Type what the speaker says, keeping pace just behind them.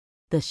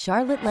The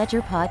Charlotte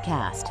Ledger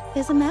Podcast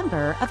is a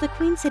member of the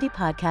Queen City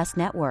Podcast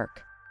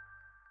Network.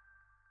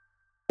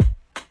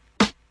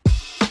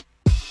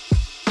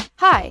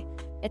 Hi,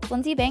 it's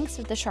Lindsay Banks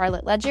with the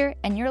Charlotte Ledger,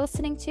 and you're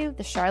listening to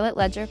the Charlotte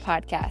Ledger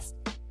Podcast.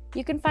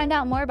 You can find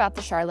out more about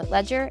the Charlotte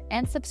Ledger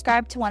and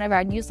subscribe to one of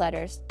our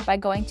newsletters by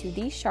going to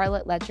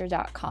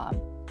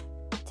thecharlotteledger.com.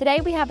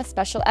 Today we have a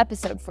special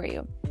episode for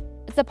you.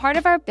 It's a part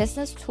of our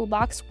Business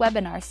TOOLBOX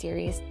webinar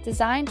series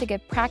designed to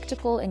give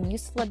practical and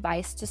useful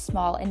advice to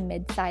small and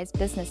mid-sized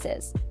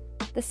businesses.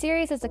 The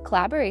series is a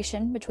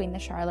collaboration between the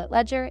Charlotte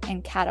Ledger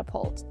and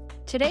Catapult.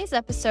 Today's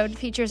episode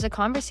features a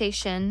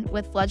conversation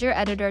with Ledger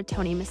editor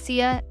Tony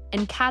Messia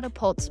and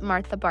Catapult's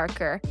Martha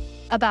Barker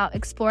about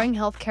exploring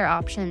healthcare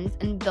options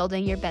and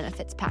building your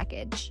benefits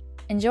package.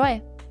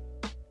 Enjoy!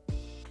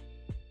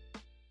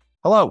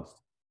 Hello,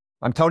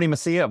 I'm Tony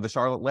Messia of the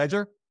Charlotte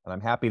Ledger, and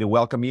I'm happy to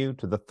welcome you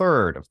to the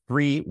third of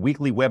 3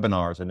 weekly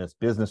webinars in this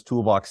Business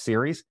TOOLBOX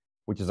series,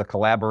 which is a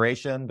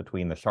collaboration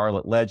between the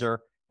Charlotte Ledger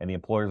and the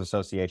Employers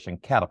Association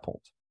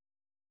Catapult.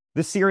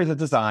 This series is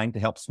designed to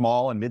help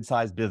small and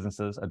mid-sized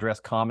businesses address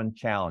common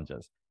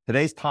challenges.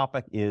 Today's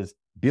topic is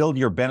Build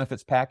Your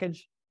Benefits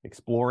Package,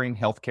 Exploring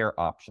Healthcare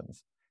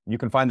Options. You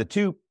can find the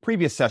 2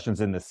 previous sessions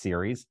in this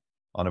series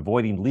on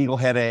avoiding legal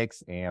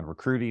headaches and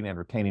recruiting and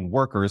retaining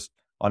workers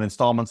on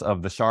installments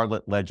of the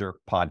Charlotte Ledger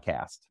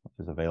podcast, which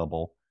is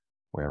available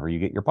wherever you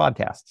get your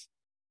podcasts.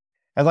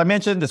 As I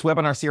mentioned, this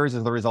webinar series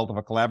is the result of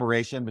a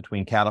collaboration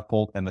between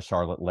Catapult and the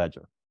Charlotte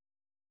Ledger.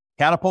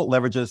 Catapult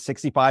leverages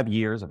 65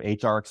 years of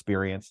HR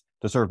experience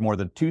to serve more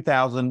than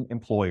 2,000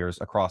 employers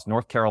across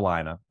North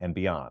Carolina and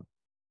beyond.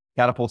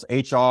 Catapult's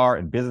HR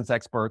and business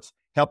experts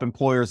help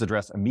employers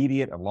address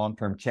immediate and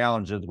long-term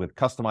challenges with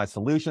customized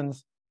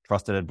solutions,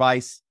 trusted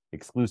advice,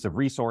 exclusive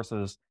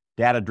resources,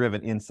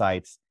 data-driven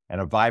insights, and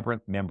a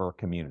vibrant member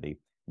community.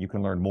 You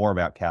can learn more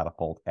about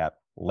Catapult at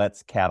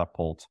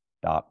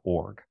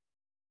letscatapult.org.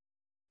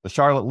 The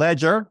Charlotte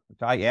Ledger,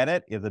 which I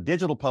edit, is a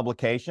digital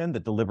publication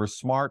that delivers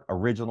smart,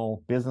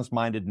 original,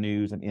 business-minded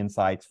news and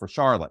insights for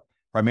Charlotte,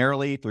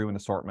 primarily through an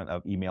assortment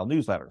of email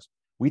newsletters.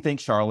 We think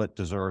Charlotte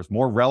deserves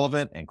more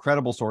relevant and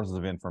credible sources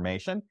of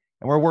information,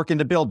 and we're working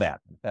to build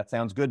that. If that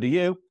sounds good to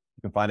you,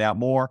 you can find out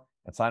more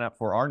and sign up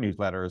for our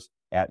newsletters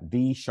at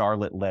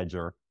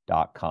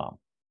thecharlotteledger.com.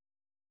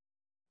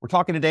 We're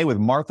talking today with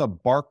Martha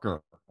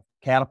Barker,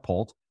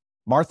 Catapult.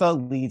 Martha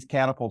leads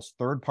Catapult's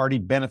third-party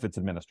benefits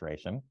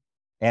administration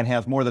and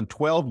has more than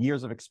 12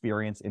 years of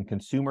experience in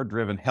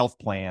consumer-driven health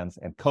plans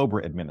and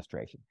COBRA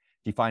administration.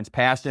 She finds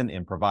passion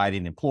in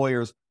providing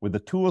employers with the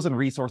tools and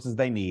resources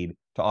they need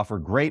to offer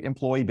great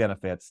employee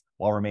benefits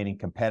while remaining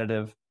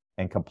competitive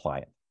and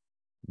compliant.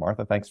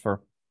 Martha, thanks for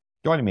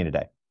joining me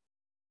today.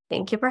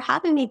 Thank you for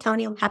having me,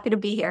 Tony. I'm happy to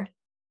be here.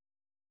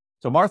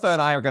 So Martha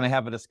and I are going to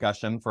have a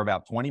discussion for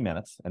about 20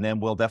 minutes, and then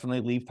we'll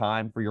definitely leave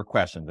time for your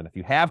questions. And if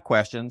you have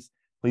questions,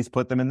 please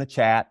put them in the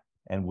chat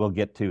and we'll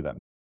get to them.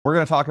 We're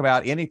going to talk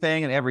about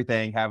anything and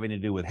everything having to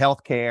do with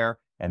healthcare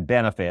and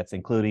benefits,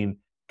 including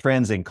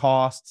trends in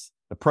costs,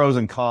 the pros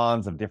and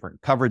cons of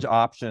different coverage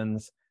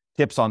options,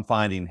 tips on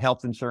finding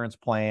health insurance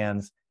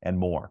plans, and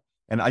more.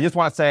 And I just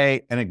want to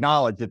say and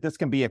acknowledge that this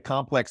can be a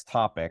complex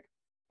topic,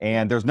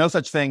 and there's no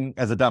such thing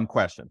as a dumb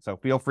question. So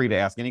feel free to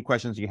ask any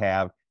questions you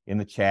have in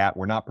the chat.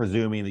 We're not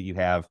presuming that you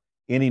have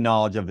any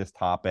knowledge of this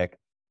topic.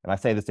 And I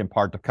say this in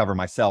part to cover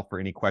myself for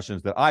any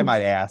questions that I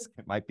might ask.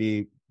 It might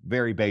be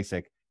very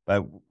basic,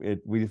 but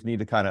we just need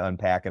to kind of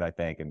unpack it, I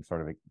think, and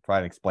sort of try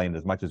and explain it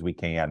as much as we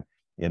can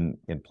in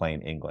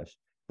plain English.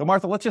 So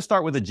Martha, let's just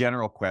start with a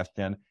general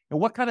question.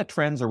 What kind of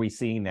trends are we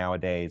seeing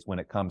nowadays when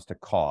it comes to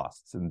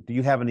costs? And do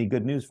you have any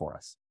good news for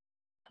us?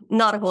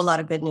 Not a whole lot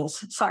of good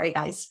news. Sorry,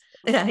 guys.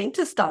 I hate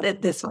to start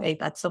it this way.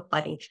 That's so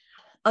funny.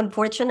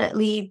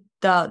 Unfortunately,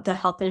 the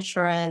health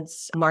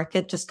insurance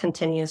market just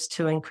continues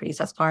to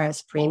increase as far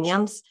as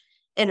premiums,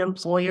 and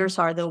employers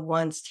are the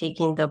ones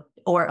taking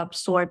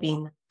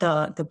absorbing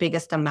the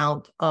biggest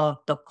amount of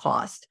the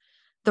cost.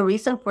 The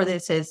reason for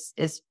this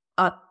is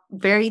a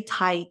very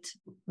tight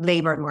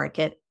labor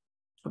market,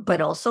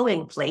 but also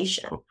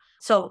inflation.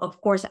 So,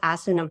 of course,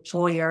 as an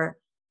employer,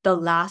 the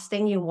last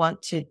thing you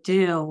want to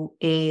do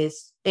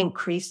is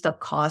increase the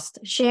cost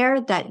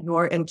share that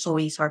your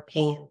employees are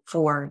paying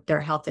for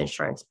their health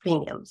insurance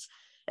premiums.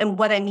 And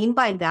what I mean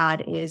by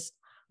that is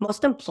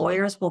most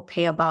employers will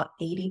pay about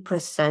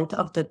 80%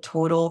 of the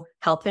total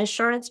health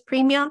insurance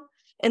premium,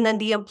 and then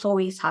the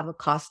employees have a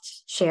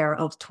cost share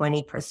of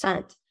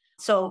 20%.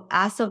 So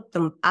as of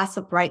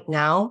right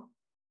now,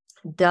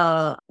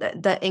 the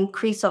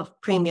increase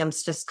of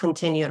premiums just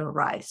continue to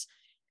rise.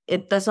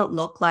 It doesn't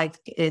look like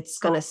it's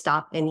going to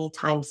stop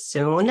anytime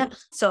soon.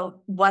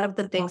 So one of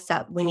the things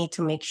that we need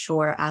to make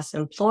sure as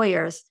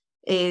employers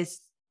is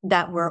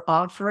that we're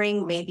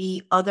offering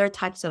maybe other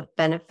types of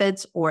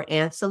benefits or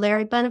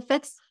ancillary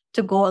benefits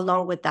to go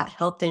along with that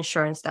health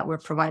insurance that we're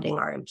providing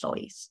our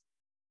employees.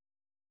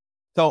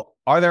 So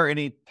are there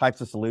any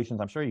types of solutions?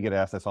 I'm sure you get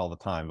asked this all the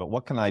time, but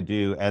what can I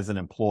do as an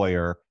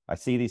employer? I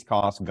see these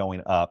costs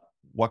going up.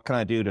 What can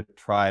I do to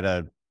try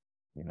to,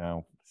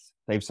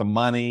 save some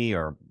money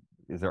or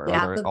Is there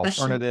Yeah, other good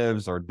question.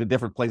 alternatives or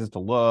different places to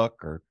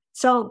look or?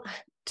 So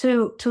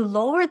to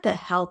lower the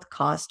health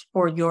cost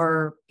for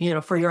your,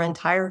 for your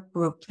entire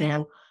group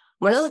plan,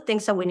 one of the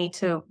things that we need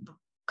to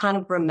kind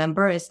of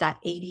remember is that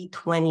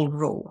 80-20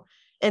 rule.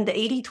 And the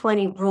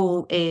 80-20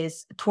 rule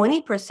is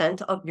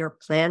 20% of your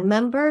plan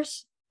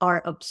members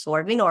are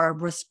absorbing or are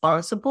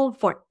responsible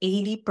for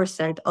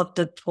 80% of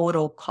the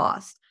total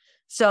cost.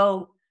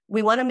 So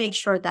we want to make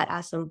sure that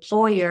as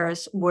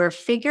employers, we're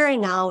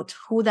figuring out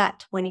who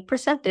that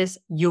 20% is.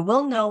 You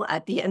will know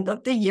at the end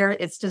of the year,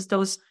 it's just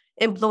those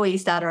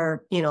employees that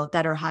are,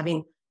 that are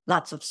having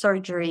lots of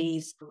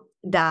surgeries,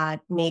 that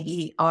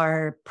maybe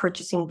are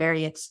purchasing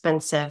very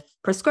expensive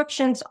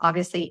prescriptions,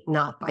 obviously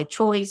not by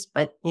choice,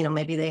 but,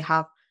 maybe they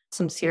have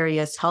some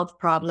serious health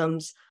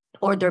problems,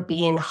 or they're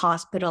being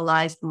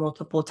hospitalized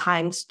multiple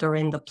times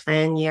during the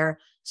plan year.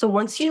 So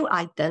once you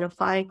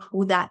identify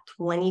who that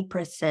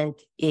 20%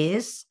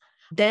 is,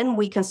 then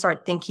we can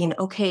start thinking,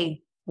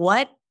 okay,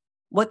 what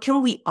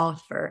can we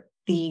offer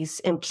these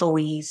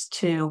employees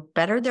to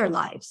better their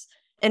lives?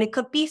 And it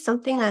could be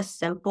something as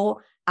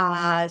simple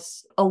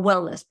as a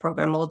wellness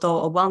program,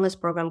 although a wellness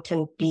program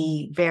can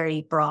be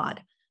very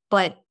broad.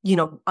 But,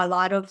 a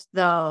lot of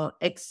the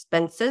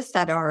expenses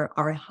that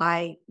are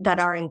high, that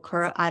are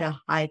incurred at a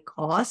high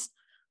cost,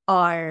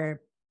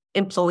 are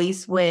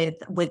employees with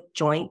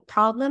joint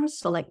problems.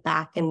 So like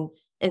back and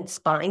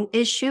spine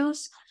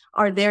issues.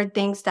 Are there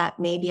things that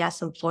maybe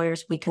as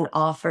employers we can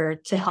offer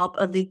to help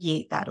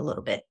alleviate that a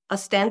little bit? A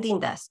standing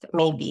desk,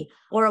 maybe,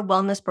 or a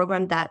wellness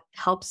program that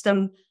helps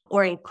them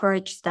or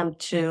encourage them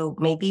to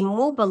maybe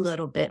move a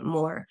little bit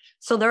more.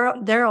 So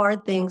there are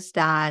things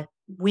that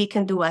we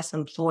can do as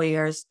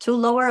employers to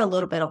lower a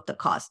little bit of the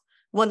cost.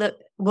 Will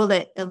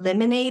it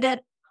eliminate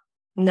it?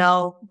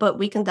 No, but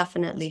we can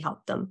definitely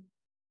help them.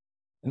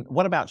 And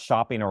what about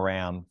shopping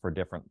around for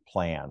different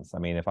plans? I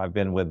mean, if I've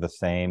been with the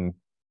same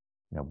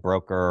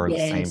broker or the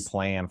same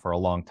plan for a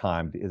long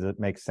time, does it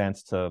make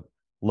sense to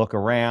look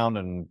around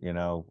and,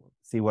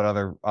 see what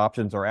other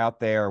options are out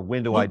there?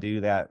 When do I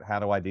do that? How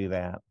do I do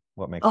that?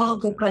 What makes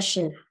sense? Good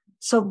question.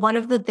 So one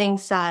of the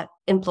things that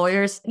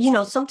employers,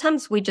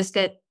 sometimes we just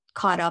get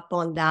caught up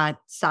on that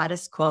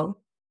status quo,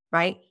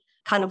 right?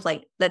 Kind of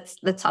like, let's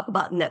talk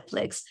about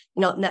Netflix.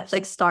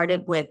 Netflix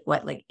started with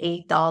like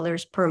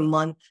 $8 per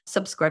month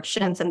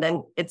subscriptions, and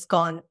then it's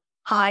gone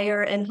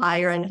higher and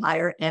higher and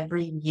higher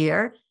every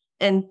year.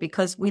 And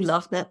because we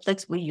love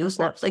Netflix, we use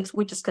Netflix,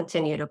 we just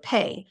continue to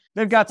pay.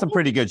 They've got some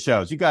pretty good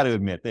shows. You got to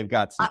admit, they've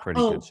got some pretty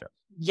good shows.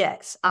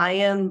 Yes,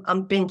 I'm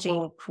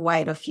binging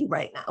quite a few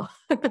right now.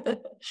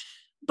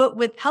 But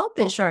with health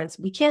insurance,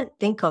 we can't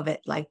think of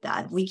it like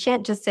that. We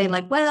can't just say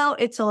like, well,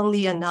 it's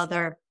only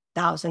another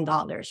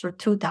 $1,000 or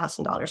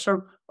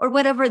 $2,000 or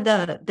whatever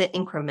the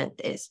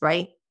increment is,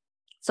 right?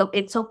 So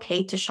it's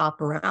okay to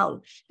shop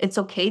around. It's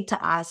okay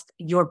to ask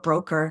your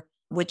broker,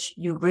 which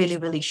you really,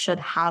 really should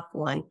have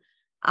one.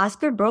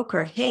 Ask your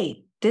broker,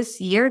 hey, this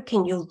year,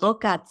 can you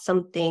look at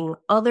something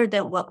other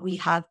than what we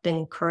have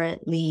been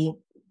currently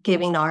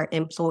giving our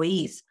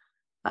employees?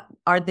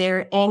 Are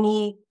there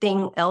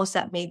anything else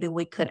that maybe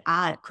we could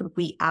add? Could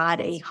we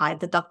add a high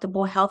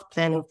deductible health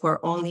plan if we're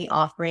only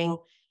offering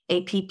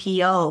a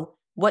PPO?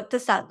 What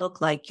does that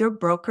look like? Your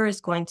broker is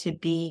going to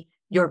be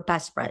your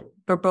best friend.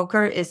 Your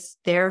broker is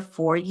there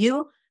for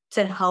you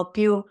to help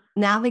you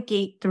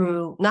navigate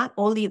through not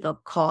only the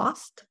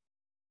cost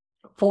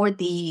for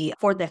the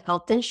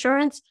health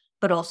insurance,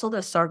 but also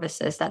the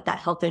services that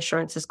health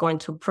insurance is going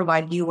to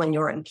provide you and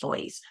your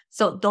employees.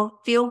 So don't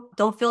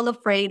feel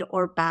afraid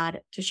or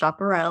bad to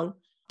shop around.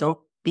 Don't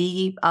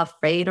be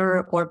afraid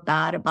or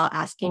bad about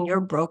asking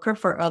your broker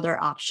for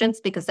other options,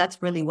 because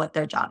that's really what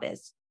their job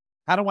is.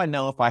 How do I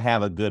know if I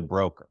have a good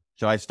broker?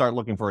 Should I start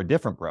looking for a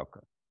different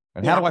broker?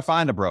 And how do I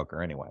find a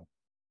broker anyway?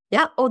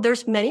 Yeah. Oh,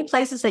 there's many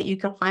places that you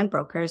can find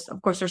brokers.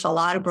 Of course, there's a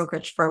lot of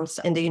brokerage firms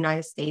in the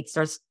United States.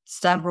 There's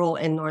several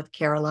in North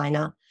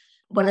Carolina.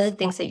 One of the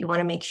things that you want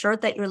to make sure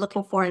that you're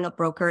looking for in a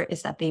broker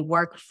is that they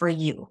work for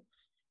you.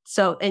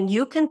 So, and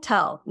you can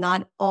tell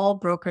not all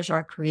brokers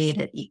are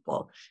created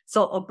equal.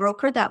 So a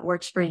broker that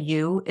works for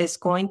you is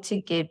going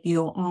to give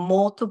you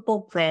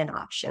multiple plan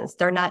options.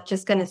 They're not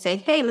just going to say,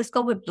 hey, let's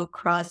go with Blue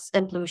Cross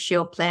and Blue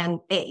Shield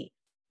plan A,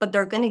 but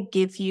they're going to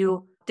give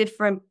you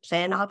different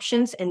plan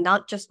options, and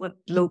not just with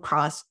Blue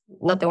Cross,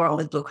 nothing wrong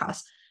with Blue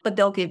Cross, but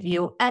they'll give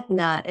you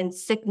Aetna and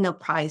Cigna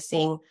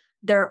pricing.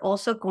 They're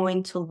also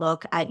going to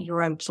look at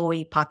your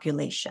employee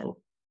population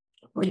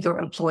or your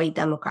employee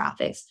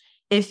demographics.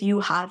 If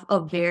you have a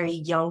very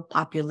young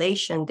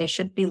population, they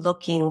should be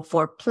looking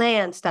for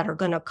plans that are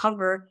going to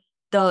cover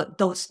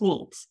those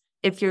needs.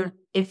 If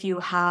you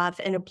have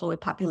an employee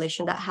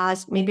population that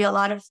has maybe a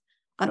lot of,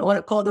 I don't want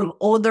to call them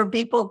older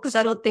people, because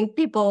I don't think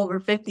people over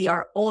 50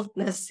 are old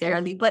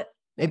necessarily, but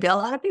maybe a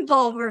lot of people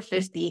over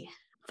 50,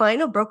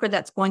 find a broker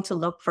that's going to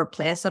look for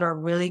plans that are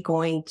really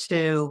going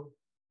to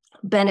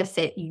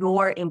benefit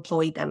your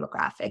employee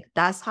demographic.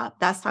 That's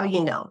how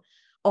you know.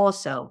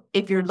 Also,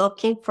 if you're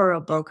looking for a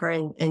broker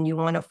and you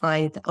want to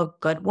find a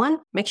good one,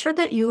 make sure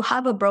that you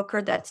have a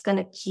broker that's going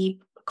to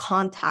keep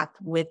contact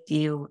with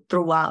you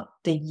throughout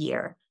the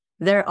year.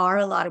 There are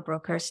a lot of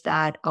brokers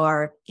that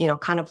are,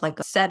 kind of like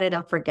a set it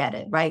and forget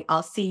it, right?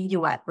 I'll see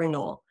you at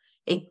renewal.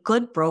 A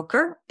good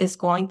broker is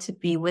going to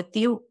be with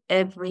you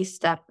every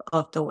step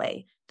of the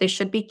way. They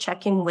should be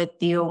checking with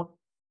you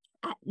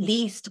at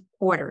least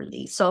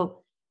quarterly.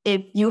 So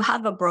if you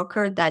have a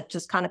broker that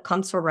just kind of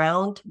comes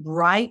around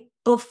right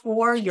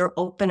before your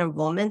open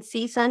enrollment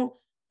season,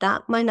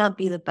 that might not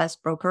be the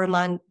best broker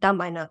line. That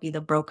might not be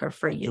the broker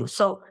for you.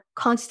 So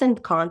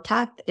constant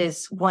contact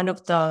is one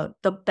of the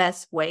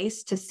best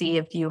ways to see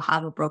if you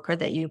have a broker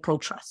that you can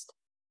trust.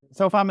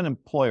 So if I'm an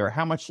employer,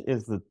 how much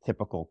is the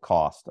typical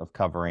cost of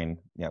covering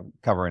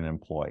an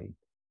employee?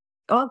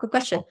 Oh, good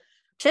question.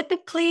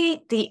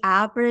 Typically, the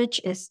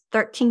average is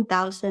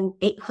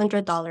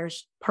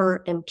 $13,800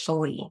 per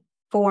employee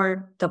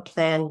for the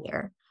plan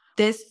year.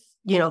 This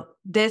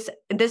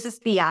is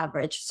the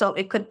average. So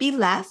it could be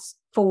less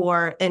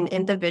for an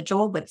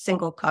individual with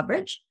single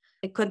coverage.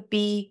 It could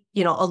be,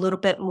 a little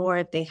bit more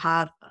if they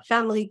have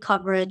family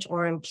coverage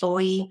or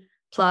employee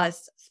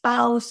plus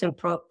spouse,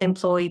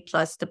 employee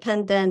plus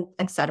dependent,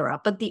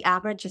 etc. But the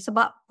average is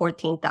about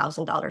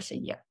 $14,000 a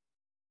year.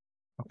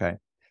 Okay.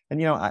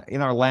 And,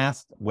 in our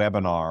last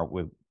webinar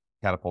with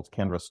Catapult's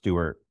Kendra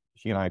Stewart,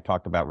 she and I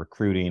talked about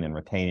recruiting and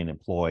retaining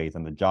employees,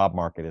 and the job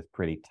market is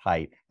pretty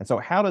tight. And so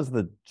how does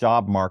the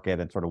job market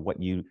and sort of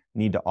what you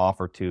need to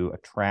offer to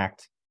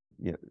attract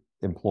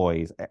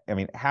employees,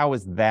 how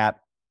is that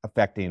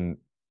affecting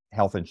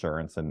health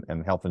insurance and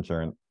health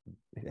insurance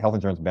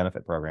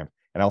benefit programs?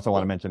 And I also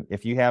want to mention,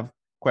 if you have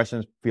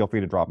questions, feel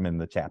free to drop them in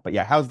the chat. But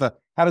how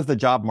does the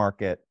job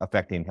market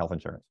affecting health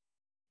insurance?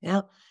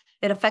 Yeah,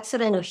 it affects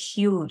it in a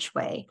huge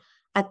way.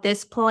 At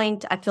this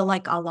point, I feel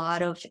like a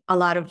lot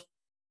of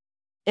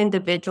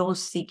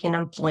individuals seeking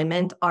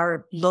employment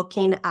are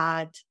looking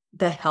at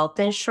the health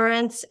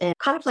insurance and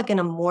kind of like in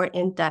a more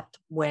in-depth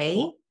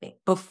way.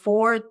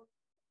 Before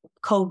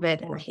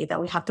COVID, and I hate that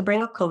we have to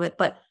bring up COVID,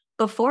 but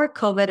before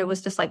COVID, it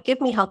was just like,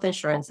 give me health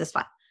insurance, it's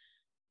fine.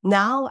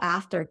 Now,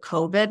 after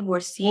COVID,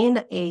 we're seeing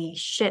a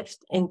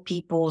shift in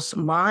people's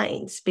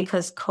minds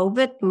because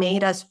COVID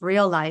made us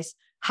realize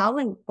how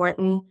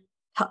important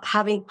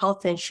having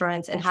health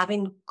insurance and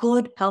having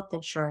good health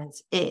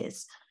insurance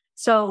is.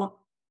 So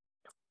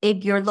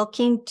if you're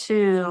looking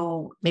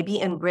to maybe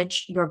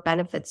enrich your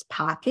benefits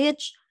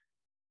package,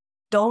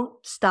 don't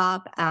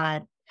stop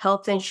at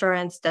health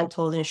insurance,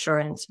 dental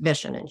insurance,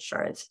 vision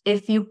insurance.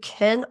 If you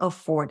can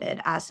afford it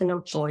as an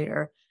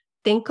employer,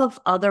 think of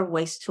other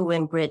ways to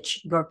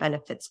enrich your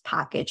benefits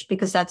package,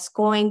 because that's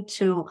going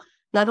to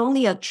not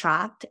only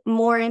attract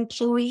more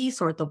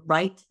employees or the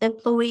right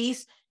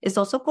employees, it's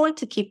also going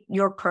to keep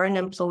your current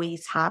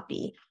employees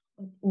happy.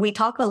 We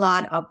talk a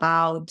lot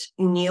about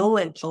new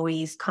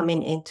employees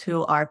coming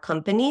into our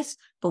companies,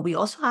 but we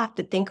also have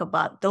to think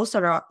about those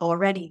that are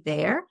already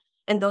there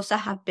and those that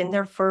have been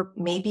there for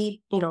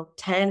maybe,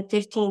 10,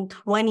 15,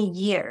 20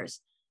 years.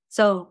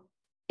 So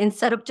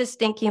instead of just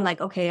thinking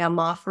like, okay, I'm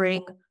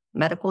offering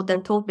medical,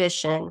 dental,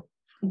 vision,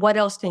 what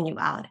else can you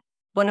add?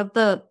 One of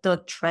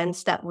the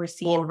trends that we're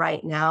seeing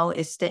right now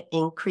is the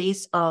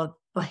increase of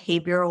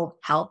behavioral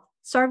health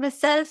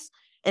services.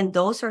 And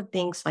those are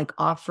things like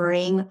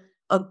offering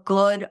a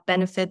good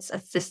benefits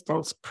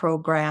assistance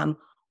program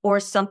or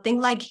something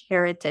like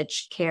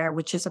Heritage Care,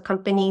 which is a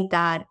company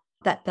that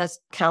does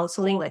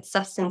counseling like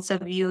substance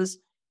abuse.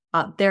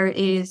 There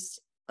is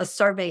a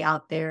survey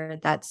out there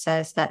that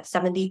says that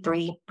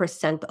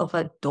 73% of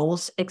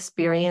adults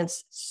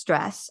experience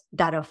stress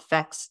that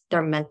affects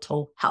their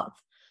mental health.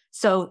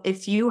 So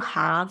if you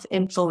have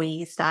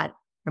employees that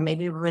are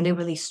maybe really,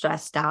 really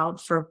stressed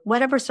out for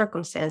whatever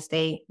circumstance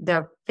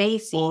they're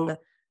facing,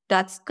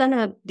 that's going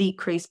to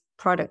decrease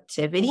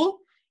productivity.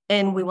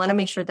 And we want to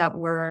make sure that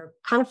we're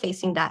kind of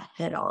facing that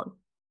head on.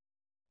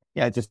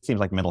 Yeah, it just seems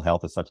like mental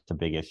health is such a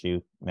big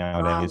issue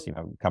nowadays,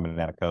 coming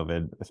out of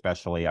COVID,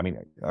 especially.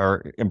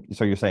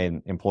 So you're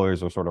saying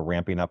employers are sort of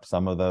ramping up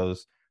some of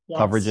those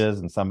coverages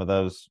and some of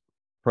those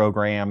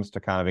programs to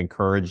kind of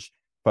encourage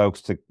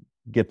folks to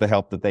get the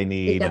help that they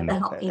need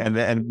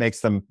and makes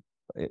them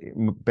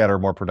better,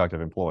 more productive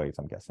employees,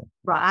 I'm guessing.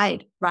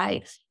 Right.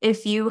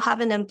 If you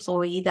have an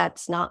employee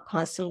that's not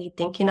constantly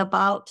thinking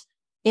about,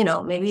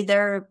 maybe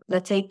they're,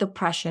 let's say,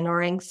 depression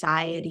or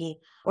anxiety,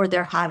 or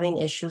they're having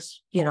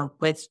issues,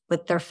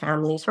 with their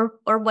families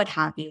or what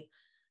have you.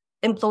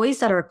 Employees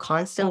that are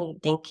constantly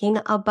thinking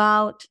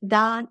about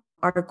that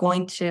are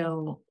going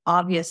to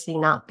obviously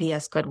not be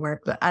as good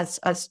as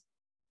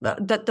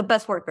the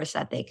best workers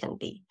that they can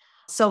be.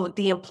 So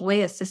the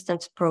employee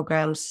assistance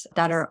programs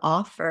that are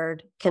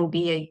offered can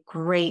be a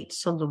great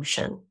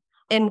solution.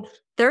 And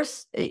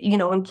there's,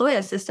 employee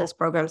assistance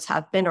programs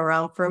have been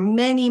around for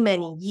many,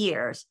 many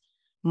years.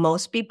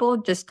 Most people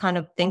just kind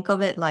of think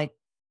of it like,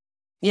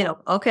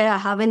 okay, I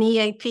have an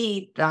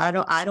EAP, I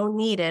don't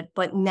need it.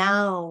 But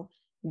now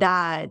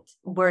that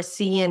we're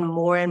seeing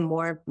more and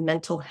more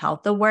mental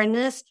health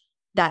awareness,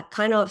 that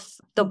kind of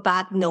the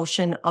bad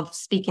notion of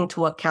speaking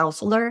to a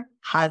counselor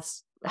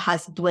has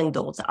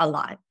dwindled a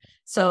lot.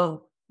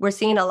 So we're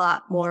seeing a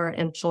lot more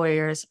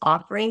employers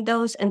offering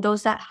those, and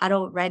those that had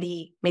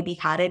already maybe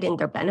had it in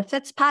their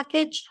benefits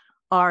package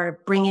are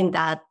bringing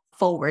that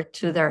forward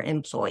to their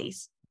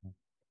employees. I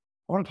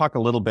want to talk a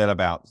little bit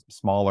about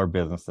smaller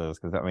businesses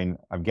because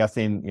I'm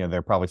guessing there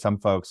are probably some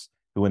folks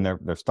who, when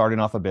they're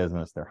starting off a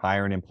business, they're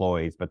hiring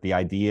employees, but the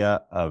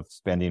idea of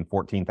spending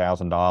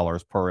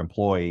 $14,000 per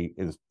employee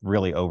is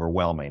really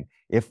overwhelming.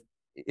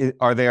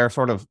 Are there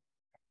sort of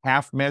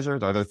half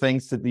measures? Are there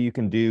things that you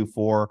can do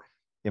for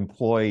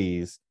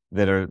employees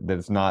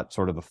that's not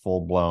sort of the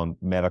full-blown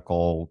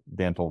medical,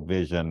 dental,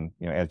 vision,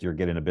 as you're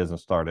getting a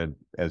business started,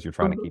 as you're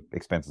trying to keep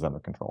expenses under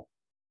control?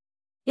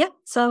 Yeah.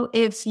 So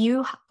if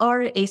you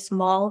are a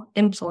small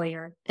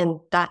employer, and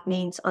that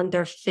means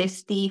under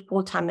 50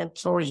 full-time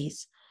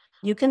employees,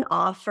 you can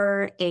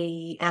offer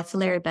a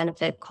ancillary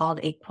benefit called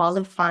a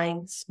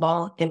qualifying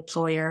small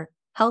employer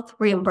health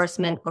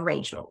reimbursement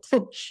arrangement.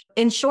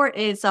 In short,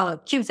 it's a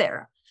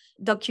QSERA.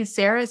 The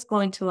QSERA is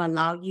going to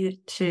allow you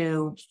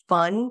to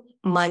fund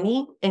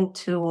money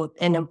into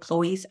an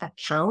employee's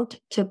account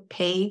to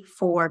pay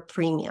for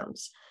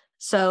premiums.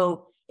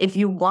 So if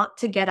you want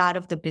to get out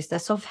of the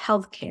business of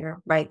healthcare,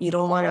 right, you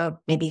don't want to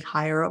maybe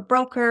hire a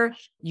broker,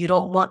 you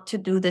don't want to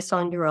do this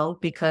on your own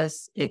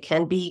because it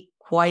can be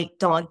quite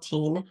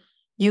daunting,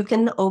 you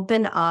can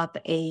open up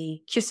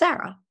a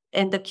QSERA.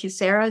 And the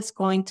QSERA is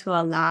going to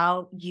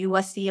allow you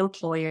as the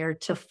employer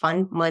to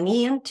fund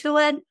money into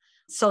it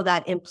so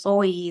that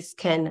employees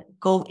can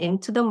go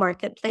into the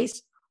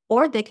marketplace,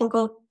 or they can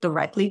go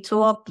directly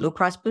to a Blue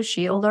Cross Blue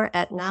Shield or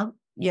Aetna,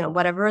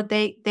 whatever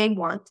they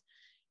want,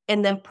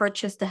 and then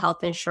purchase the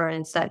health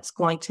insurance that's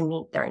going to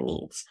meet their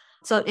needs.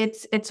 So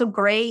it's a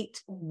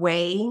great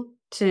way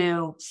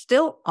to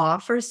still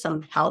offer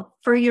some help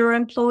for your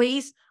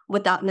employees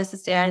without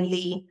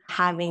necessarily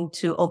having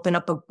to open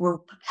up a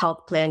group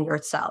health plan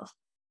yourself.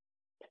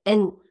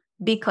 And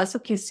because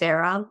of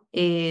QSERA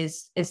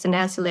is an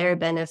ancillary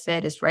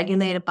benefit, is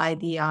regulated by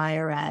the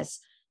IRS,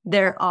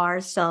 there are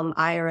some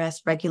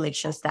IRS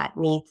regulations that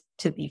need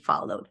to be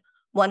followed.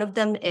 One of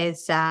them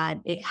is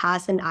that it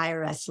has an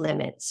IRS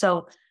limit.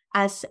 So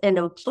as an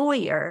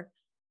employer,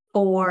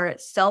 for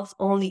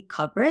self-only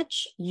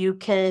coverage, you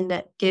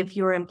can give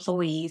your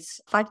employees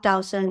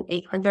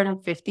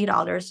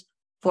 $5,850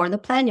 for the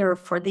plan year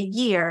for the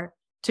year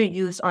to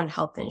use on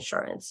health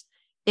insurance.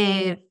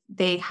 If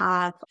they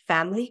have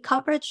family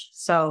coverage,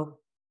 so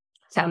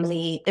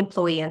family,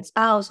 employee and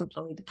spouse,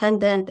 employee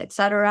dependent,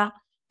 etc.,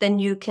 then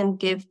you can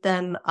give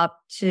them up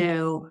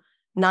to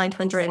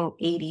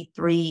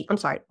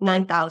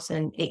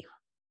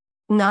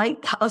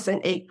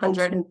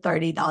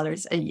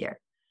 $9,830 a year.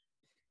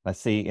 I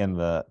see in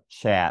the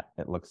chat,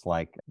 it looks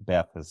like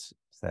Beth has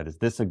said, is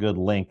this a good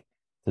link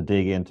to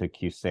dig into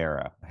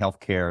QSERA, the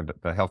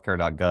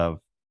healthcare.gov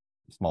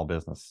small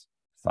business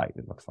site,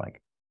 it looks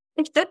like?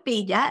 It should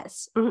be,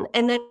 yes.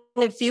 And then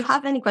if you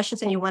have any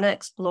questions and you want to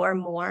explore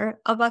more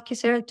about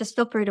QSERA, just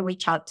feel free to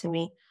reach out to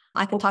me.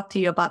 I can talk to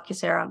you about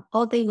QSERA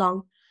all day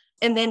long.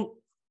 And then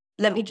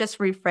let me just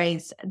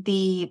rephrase.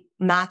 The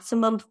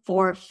maximum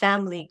for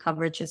family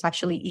coverage is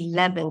actually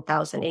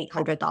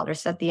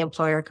 $11,800 that the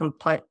employer can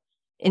put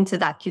into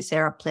that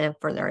QSERA plan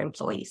for their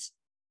employees.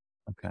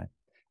 Okay.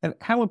 And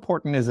how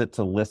important is it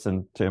to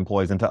listen to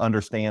employees and to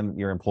understand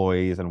your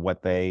employees and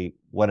what it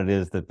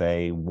is that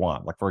they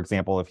want? Like, for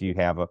example, if you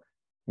have a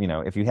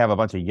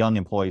bunch of young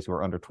employees who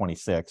are under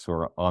 26 who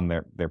are on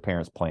their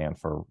parents' plan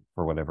for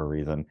whatever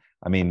reason,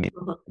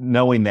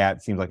 knowing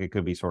that seems like it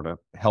could be sort of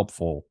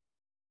helpful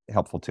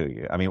to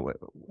you.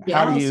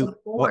 How do you,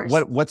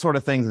 what sort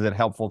of things is it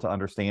helpful to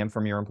understand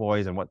from your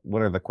employees, and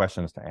what are the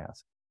questions to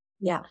ask?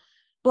 Yeah.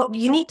 Well,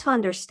 you need to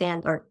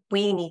understand, or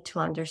we need to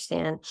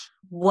understand,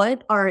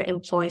 what our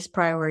employees'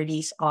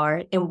 priorities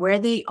are and where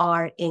they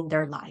are in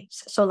their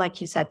lives. So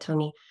like you said,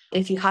 Tony,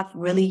 if you have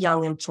really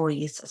young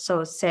employees,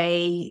 so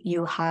say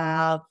you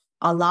have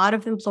a lot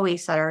of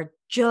employees that are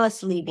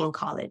just leaving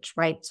college,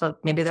 right? So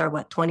maybe they're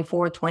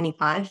 24,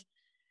 25.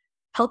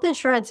 Health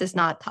insurance is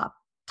not top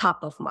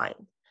of mind.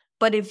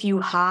 But if you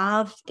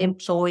have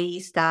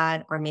employees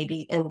that are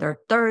maybe in their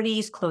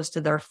 30s, close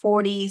to their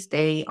 40s,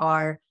 they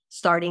are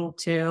starting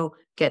to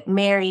get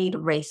married,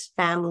 raise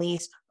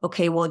families.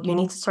 Okay, well, you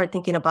need to start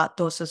thinking about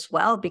those as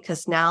well,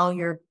 because now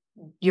you're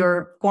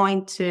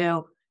going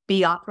to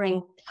be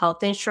offering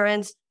health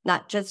insurance,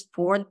 not just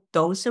for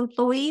those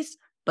employees,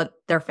 but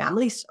their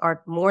families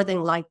are more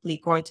than likely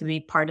going to be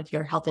part of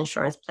your health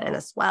insurance plan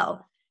as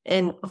well.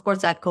 And of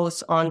course, that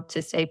goes on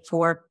to say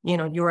for,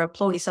 your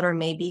employees that are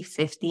maybe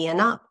 50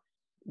 and up.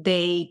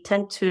 They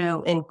tend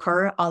to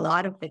incur a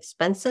lot of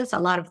expenses, a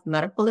lot of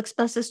medical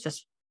expenses,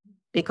 just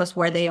because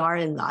where they are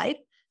in life.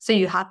 So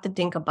you have to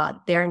think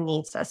about their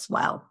needs as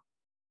well.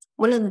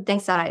 One of the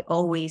things that I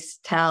always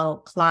tell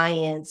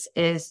clients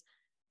is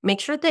make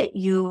sure that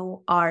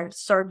you are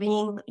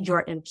serving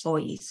your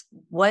employees.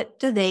 What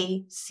do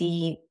they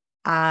see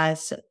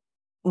as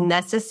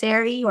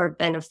necessary or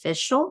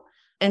beneficial?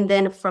 And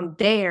then from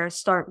there,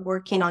 start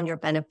working on your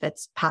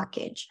benefits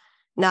package.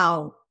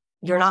 Now,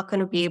 you're not going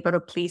to be able to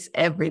please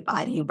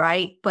everybody,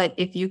 right? But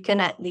if you can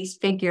at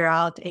least figure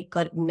out a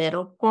good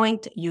middle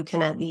point, you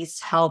can at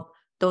least help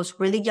those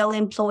really young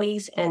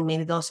employees and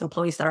maybe those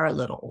employees that are a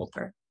little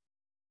older.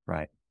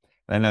 Right.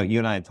 I know you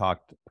and I had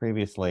talked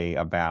previously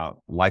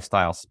about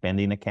lifestyle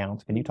spending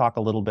accounts. Can you talk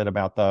a little bit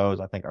about those?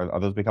 I think, are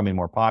those becoming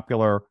more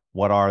popular?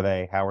 What are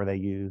they? How are they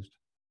used?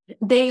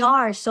 They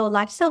are. So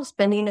lifestyle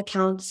spending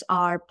accounts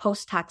are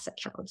post-tax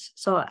accounts.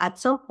 So at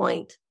some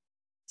point,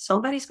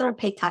 somebody's going to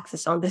pay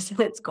taxes on this and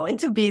it's going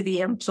to be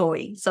the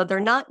employee. So they're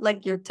not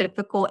like your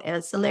typical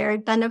ancillary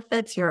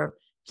benefits, your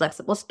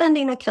flexible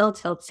spending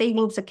accounts, health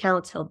savings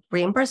accounts, health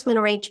reimbursement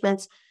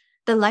arrangements.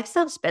 The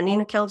lifestyle spending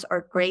accounts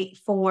are great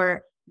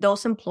for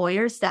those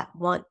employers that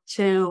want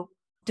to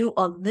do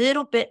a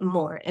little bit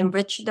more,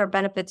 enrich their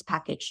benefits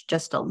package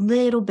just a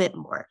little bit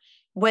more.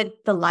 With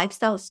the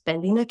lifestyle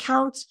spending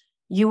accounts,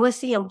 you as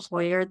the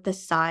employer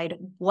decide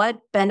what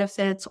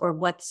benefits or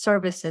what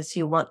services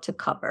you want to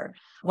cover.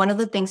 One of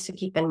the things to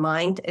keep in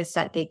mind is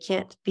that they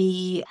can't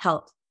be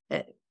health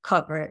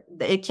covered.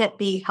 It can't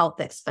be health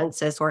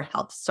expenses or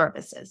health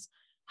services.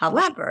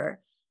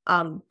 However,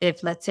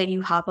 if let's say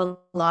you have a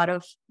lot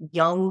of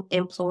young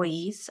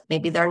employees,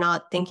 maybe they're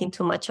not thinking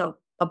too much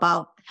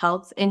about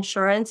health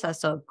insurance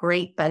as a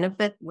great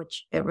benefit,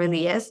 which it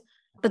really is,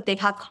 but they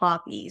have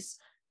hobbies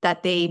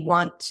that they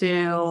want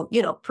to,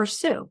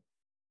 pursue.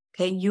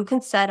 Okay, you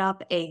can set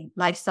up a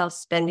lifestyle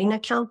spending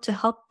account to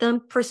help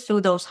them pursue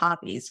those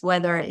hobbies,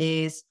 whether it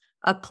is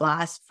a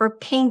class for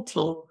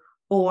painting,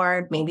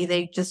 or maybe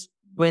they just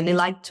really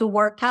like to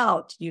work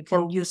out. You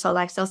can use a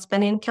lifestyle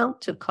spending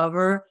account to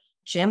cover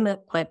gym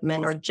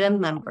equipment or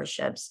gym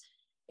memberships.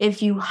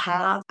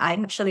 I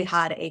actually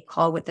had a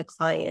call with a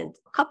client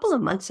a couple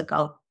of months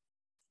ago.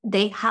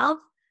 They have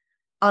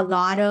a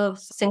lot of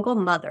single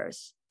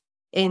mothers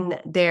in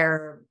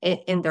their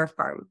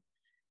firm.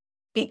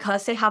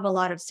 Because they have a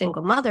lot of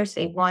single mothers,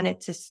 they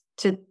wanted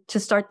to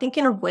start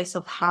thinking of ways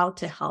of how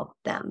to help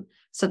them.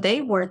 So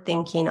they were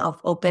thinking of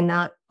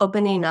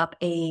opening up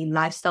a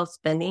lifestyle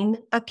spending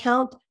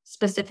account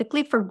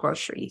specifically for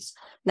groceries.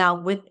 Now,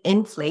 with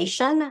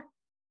inflation,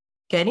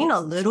 getting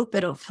a little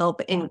bit of help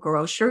in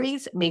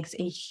groceries makes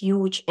a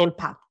huge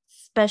impact,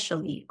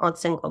 especially on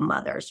single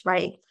mothers,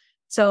 right?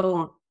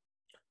 So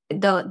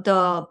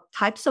the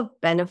types of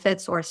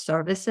benefits or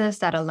services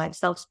that a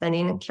lifestyle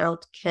spending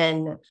account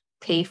can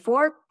pay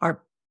for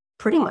are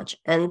pretty much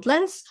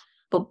endless.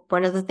 But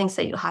one of the things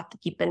that you have to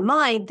keep in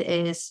mind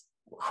is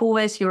who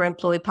is your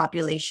employee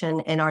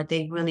population and are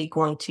they really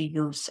going to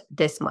use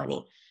this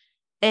money?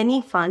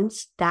 Any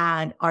funds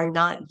that are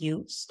not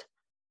used,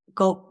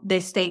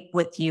 they stay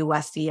with you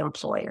as the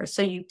employer.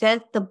 So you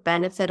get the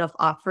benefit of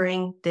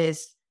offering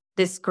this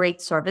great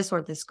service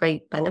or this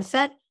great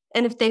benefit.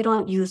 And if they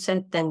don't use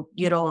it, then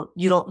you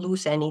don't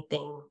lose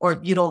anything or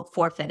you don't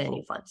forfeit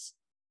any funds.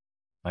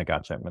 I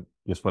gotcha. But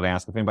just want to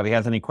ask if anybody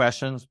has any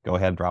questions, go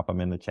ahead, drop them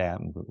in the chat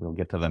and we'll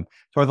get to them.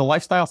 So are the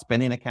lifestyle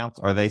spending accounts,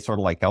 are they sort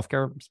of like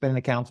healthcare spending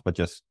accounts, but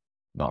just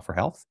not for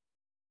health?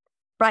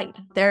 Right.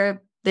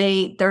 They're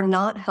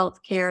not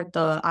healthcare.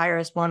 The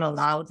IRS won't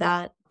allow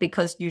that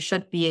because you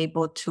should be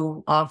able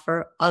to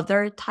offer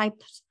other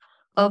types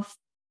of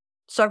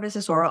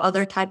services or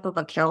other type of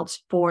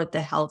accounts for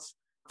the health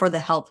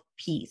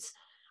piece.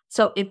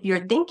 So if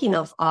you're thinking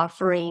of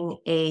offering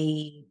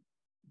a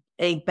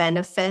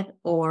benefit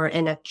or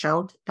an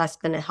account that's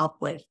going to help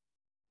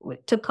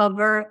to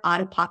cover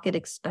out-of-pocket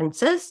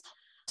expenses,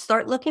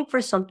 start looking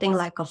for something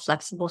like a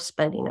flexible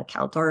spending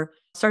account or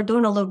start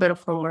doing a little bit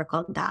of homework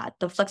on that.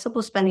 The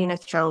flexible spending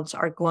accounts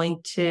are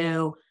going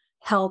to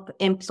help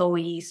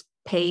employees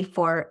pay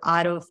for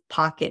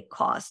out-of-pocket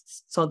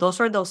costs. So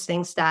those are those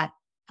things that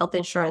health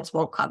insurance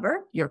won't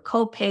cover, your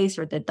co-pays,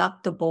 your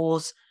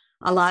deductibles,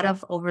 a lot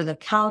of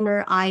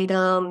over-the-counter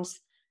items,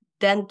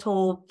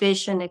 dental,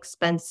 vision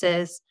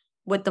expenses.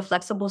 With the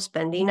flexible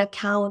spending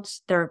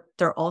accounts, they're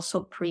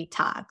also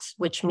pre-tax,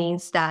 which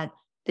means that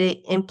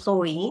the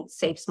employee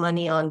saves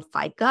money on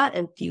FICA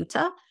and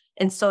FUTA,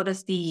 and so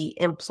does the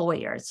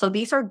employer. So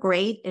these are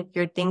great if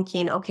you're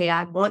thinking, okay,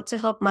 I want to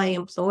help my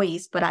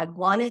employees, but I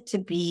want it to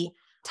be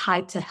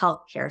tied to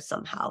healthcare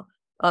somehow.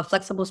 A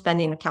flexible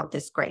spending account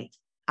is great.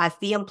 As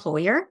the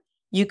employer,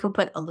 you can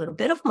put a little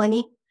bit of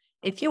money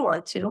if you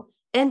want to,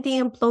 and the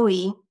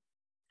employee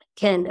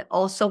can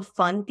also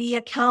fund the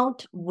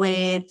account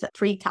with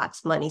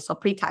pre-tax money, so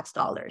pre-tax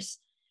dollars.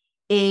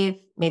 If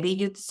maybe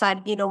you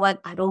decide, you know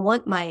what, I don't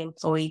want my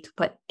employee to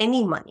put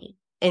any money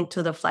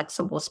into the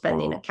flexible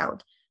spending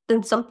account,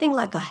 then something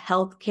like a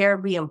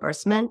healthcare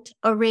reimbursement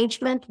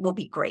arrangement will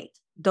be great.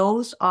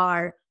 Those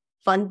are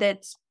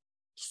funded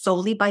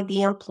solely by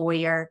the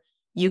employer.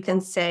 You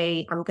can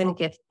say, I'm going to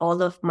give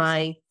all of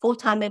my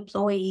full-time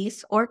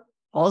employees or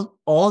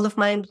all of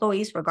my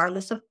employees,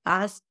 regardless of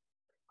past,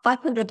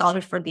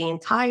 $500 for the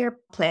entire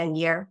plan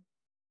year.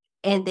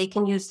 And they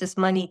can use this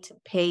money to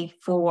pay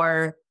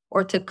for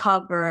or to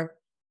cover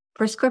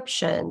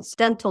prescriptions,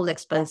 dental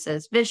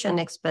expenses, vision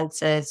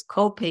expenses,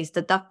 co-pays,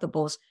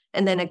 deductibles.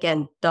 And then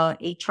again, the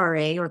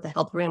HRA or the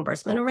health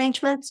reimbursement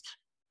arrangements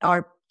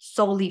are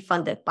solely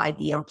funded by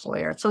the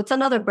employer. So it's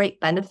another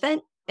great benefit,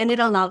 and it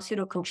allows you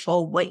to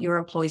control what your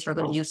employees are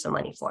going to use the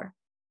money for.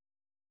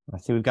 I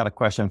see we've got a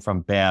question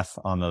from Beth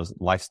on those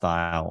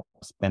lifestyle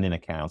spending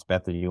accounts.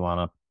 Beth, do you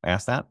want to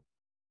ask that?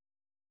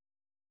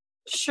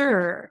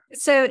 Sure.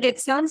 So it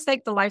sounds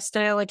like the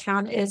lifestyle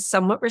account is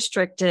somewhat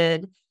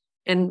restricted,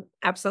 and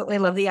absolutely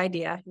love the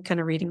idea. I'm kind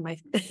of reading my,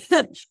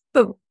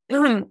 but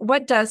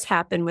what does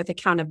happen with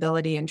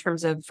accountability in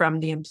terms of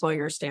from the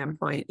employer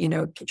standpoint,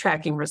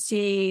 tracking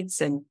receipts,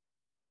 and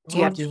do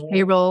you have to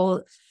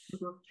payroll,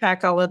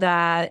 track all of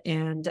that,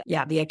 and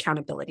the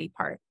accountability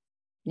part?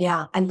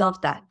 Yeah, I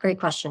love that. Great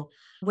question.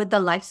 With the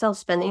lifestyle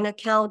spending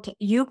account,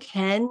 you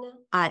can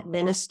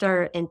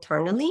administer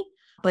internally,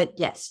 but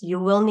yes, you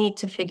will need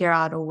to figure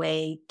out a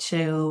way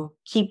to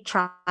keep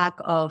track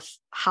of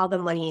how the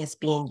money is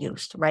being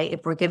used, right?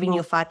 If we're giving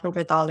you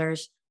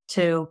 $500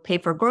 to pay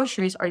for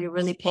groceries, are you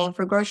really paying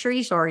for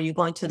groceries, or are you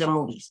going to the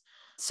movies?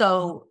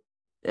 So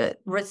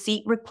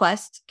receipt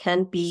requests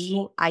can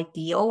be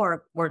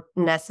ideal or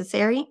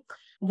necessary.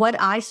 What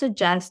I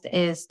suggest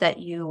is that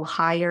you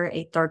hire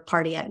a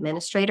third-party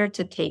administrator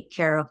to take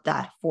care of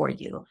that for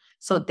you.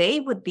 So they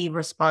would be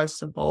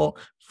responsible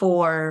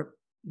for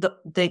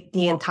the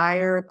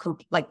entire,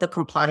 the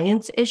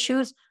compliance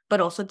issues, but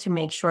also to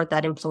make sure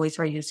that employees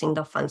are using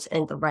the funds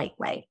in the right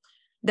way.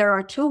 There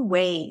are two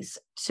ways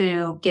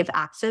to give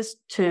access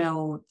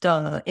to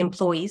the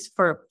employees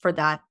for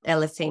that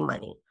LSA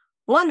money.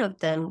 One of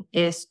them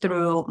is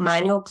through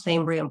manual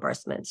claim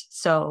reimbursements.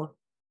 So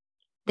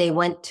they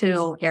went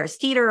to Harris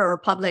Teeter or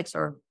Publix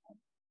or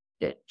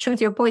choose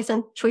your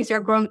poison, choose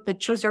your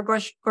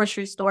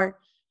grocery store.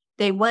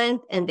 They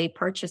went and they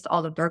purchased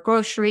all of their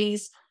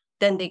groceries.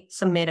 Then they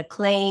submit a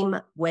claim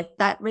with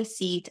that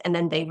receipt, and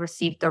then they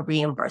receive the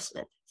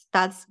reimbursement.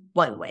 That's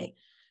one way.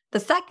 The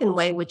second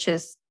way, which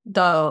is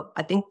the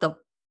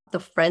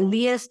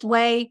friendliest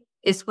way,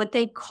 is with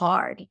a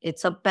card.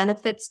 It's a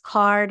benefits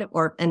card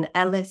or an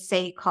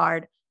LSA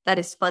card that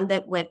is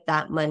funded with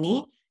that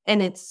money.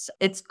 And it's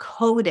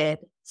coded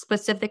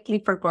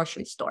specifically for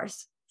grocery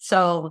stores.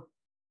 So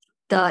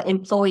the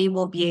employee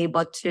will be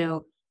able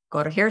to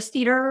go to Harris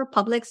Teeter or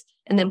Publix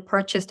and then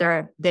purchase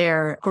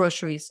their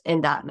groceries in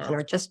that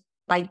manner just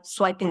by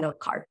swiping the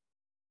card.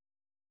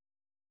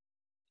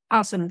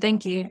 Awesome.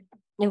 Thank you.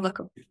 You're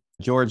welcome.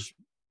 George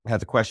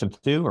has a question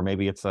too, or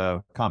maybe it's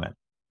a comment.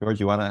 George,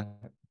 you want to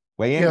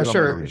weigh in? Yeah,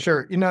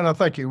 sure. No,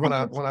 thank you. When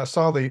I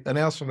saw the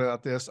announcement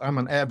about this, I'm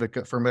an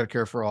advocate for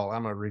Medicare for All.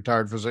 I'm a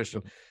retired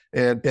physician.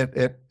 And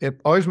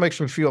it always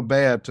makes me feel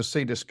bad to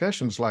see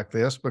discussions like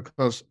this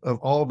because of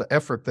all the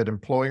effort that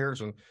employers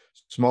and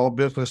small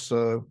business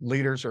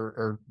leaders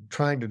are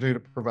trying to do to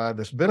provide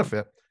this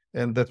benefit.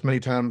 And that's many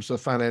times a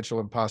financial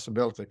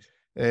impossibility.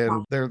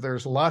 And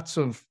there's lots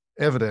of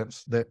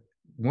evidence that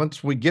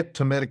once we get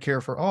to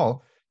Medicare for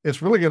All,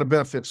 it's really going to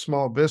benefit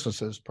small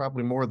businesses,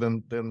 probably more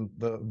than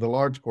the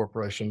large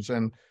corporations.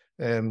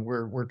 And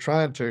we're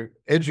trying to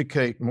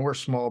educate more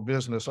small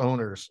business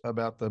owners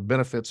about the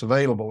benefits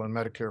available in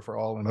Medicare for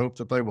All and hope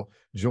that they will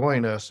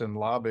join us in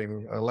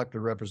lobbying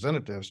elected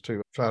representatives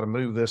to try to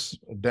move this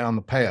down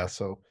the path.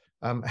 So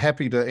I'm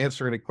happy to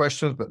answer any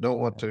questions, but don't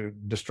want to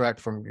distract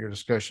from your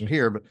discussion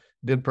here, but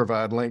did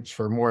provide links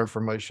for more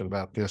information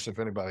about this if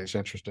anybody's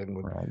interested,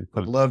 and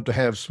would love to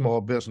have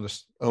small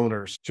business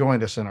owners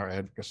join us in our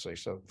advocacy.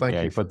 So thank you.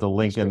 Yeah, you put the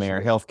link in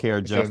there,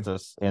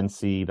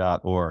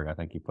 healthcarejusticenc.org. I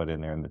think you put in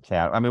there in the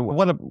chat. I mean,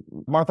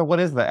 Martha, what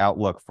is the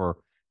outlook for,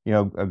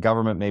 a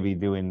government maybe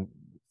doing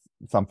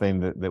something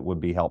that would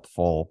be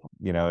helpful,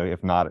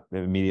 if not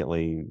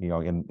immediately,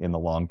 in the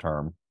long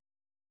term?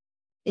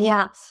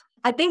 Yeah.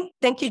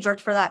 Thank you,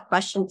 George, for that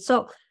question.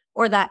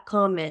 Or that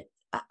comment.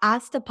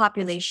 As the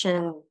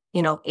population,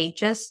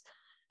 ages,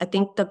 I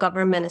think the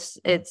government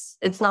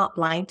it's not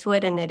blind to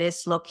it, and it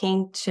is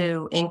looking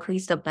to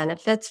increase the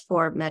benefits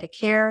for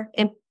Medicare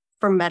and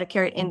for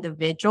Medicare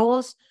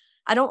individuals.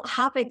 I don't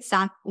have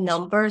exact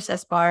numbers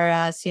as far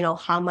as,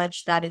 how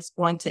much that is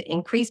going to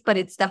increase, but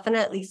it's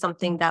definitely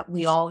something that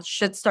we all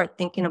should start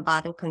thinking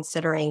about and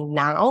considering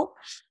now.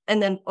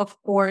 And then,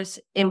 of course,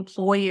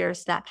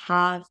 employers that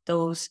have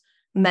those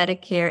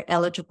Medicare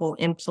eligible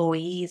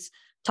employees,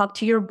 talk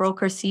to your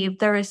broker, see if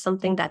there is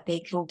something that they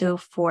can do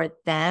for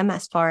them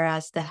as far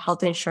as the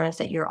health insurance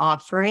that you're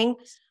offering.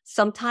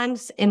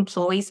 Sometimes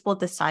employees will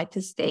decide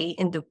to stay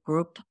in the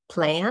group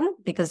plan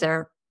because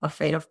they're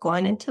afraid of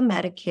going into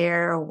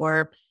Medicare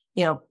or,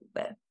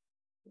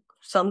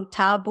 some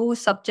taboo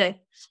subject,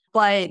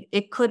 but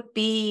it could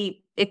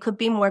be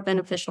more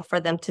beneficial for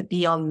them to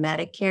be on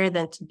Medicare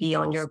than to be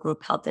on your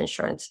group health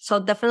insurance. So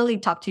definitely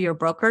talk to your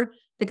broker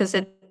because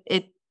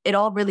it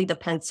all really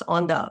depends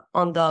on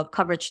the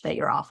coverage that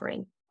you're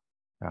offering.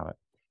 Got it.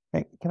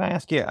 Hey, can I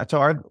ask you,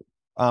 so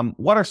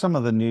what are some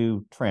of the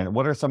new trends?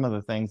 What are some of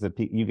the things that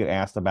you get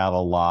asked about a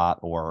lot,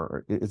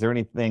 or is there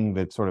anything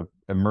that's sort of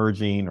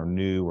emerging or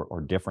new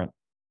or different?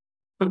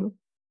 Mm-hmm.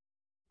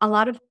 A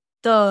lot of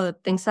the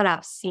things that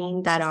I've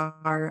seen that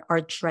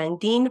are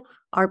trending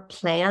are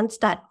plans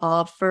that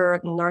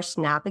offer nurse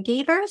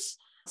navigators.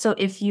 So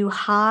if you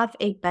have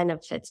a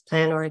benefits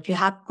plan or if you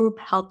have group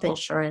health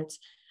insurance,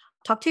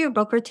 talk to your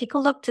broker, take a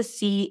look to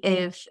see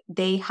if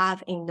they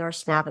have a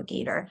nurse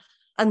navigator.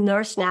 A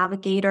nurse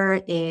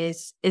navigator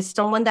is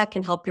someone that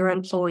can help your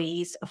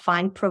employees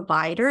find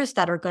providers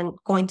that are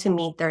going to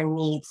meet their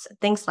needs.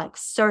 Things like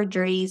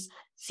surgeries,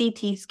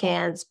 CT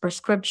scans,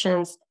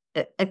 prescriptions,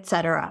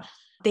 etc.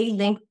 They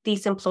link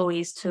these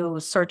employees to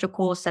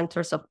surgical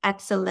centers of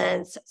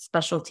excellence,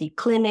 specialty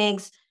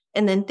clinics,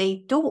 and then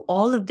they do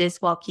all of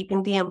this while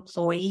keeping the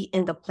employee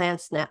in the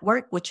plan's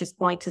network, which is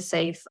going to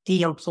save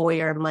the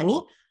employer money,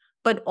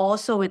 but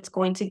also it's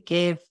going to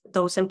give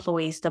those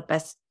employees the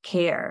best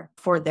care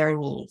for their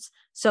needs.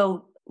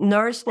 So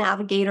nurse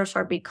navigators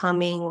are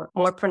becoming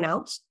more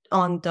pronounced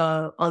on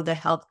the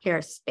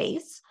healthcare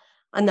space.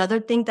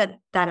 Another thing that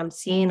I'm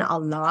seeing a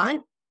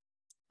lot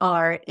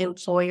are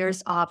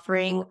employers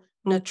offering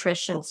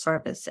nutrition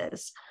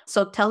services.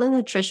 So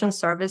telenutrition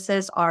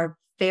services are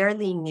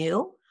fairly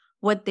new.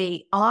 What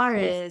they are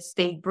is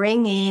they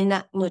bring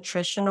in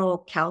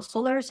nutritional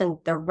counselors and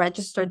they're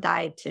registered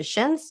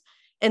dietitians,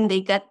 and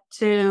they get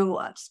to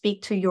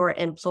speak to your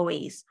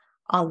employees.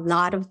 A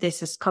lot of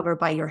this is covered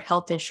by your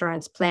health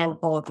insurance plan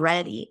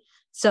already.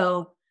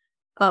 So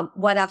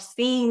what I've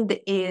seen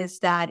is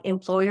that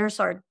employers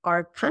are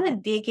kind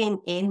of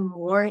digging in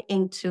more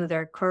into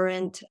their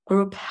current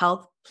group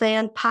health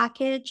plan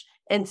package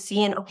and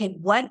seeing, okay,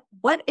 what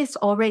is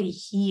already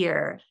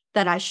here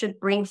that I should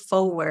bring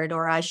forward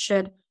or I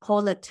should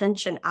pull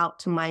attention out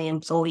to my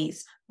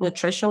employees.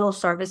 Nutritional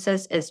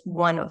services is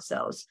one of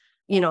those.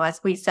 As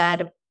we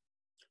said,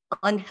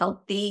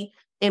 unhealthy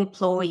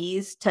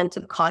employees tend to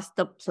cost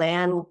the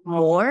plan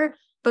more,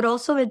 but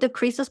also it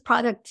decreases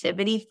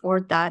productivity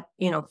for that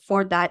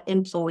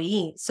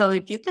employee. So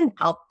if you can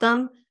help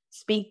them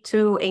speak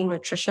to a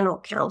nutritional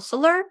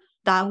counselor,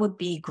 that would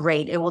be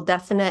great. It will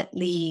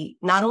definitely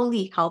not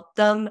only help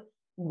them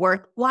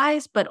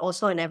work-wise, but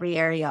also in every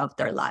area of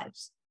their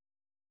lives.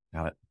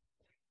 Got it.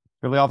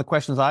 Really all the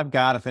questions I've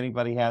got. If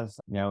anybody has,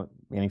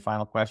 any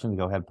final questions,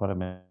 go ahead and put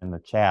them in the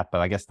chat. But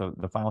I guess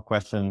the final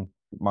question,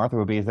 Martha,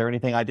 would be, is there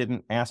anything I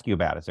didn't ask you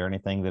about? Is there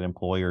anything that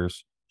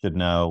employers should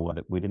know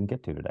that we didn't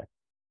get to today?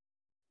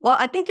 Well,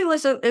 I think it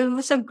was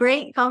a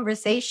great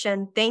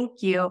conversation.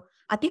 Thank you.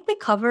 I think we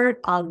covered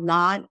a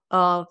lot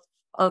of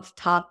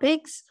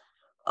topics.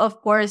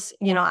 Of course,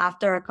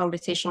 after our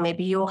conversation,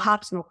 maybe you'll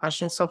have some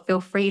questions. So feel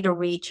free to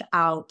reach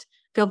out.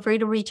 Feel free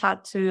to reach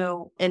out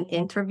to and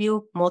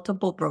interview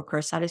multiple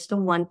brokers. That is the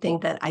one thing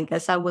that I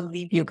guess I would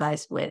leave you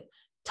guys with.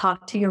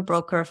 Talk to your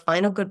broker,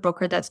 find a good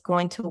broker that's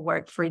going to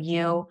work for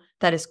you,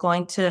 that is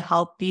going to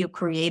help you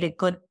create a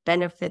good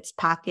benefits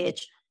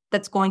package,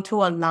 that's going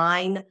to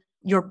align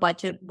your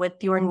budget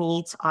with your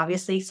needs.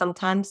 Obviously,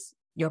 sometimes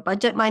your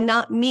budget might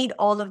not meet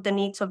all of the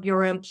needs of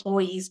your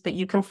employees, but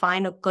you can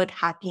find a good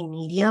happy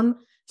medium.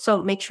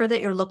 So make sure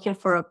that you're looking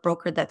for a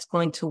broker that's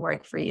going to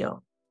work for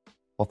you.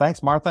 Well,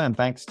 thanks, Martha, and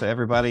thanks to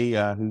everybody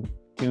who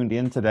tuned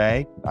in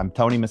today. I'm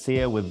Tony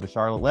Macia with the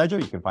Charlotte Ledger.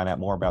 You can find out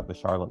more about the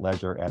Charlotte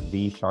Ledger at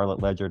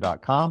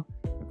thecharlotteledger.com.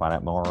 You can find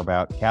out more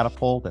about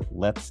Catapult at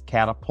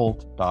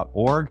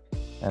letscatapult.org.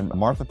 And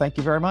Martha, thank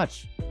you very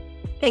much.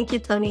 Thank you,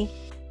 Tony.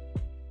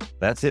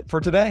 That's it for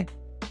today.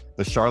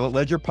 The Charlotte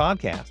Ledger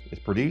podcast is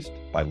produced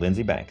by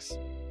Lindsay Banks.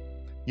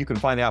 You can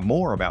find out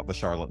more about the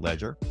Charlotte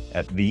Ledger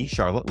at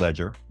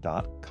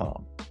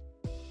thecharlotteledger.com.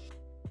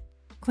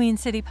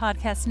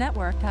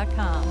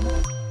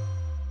 QueenCityPodcastNetwork.com.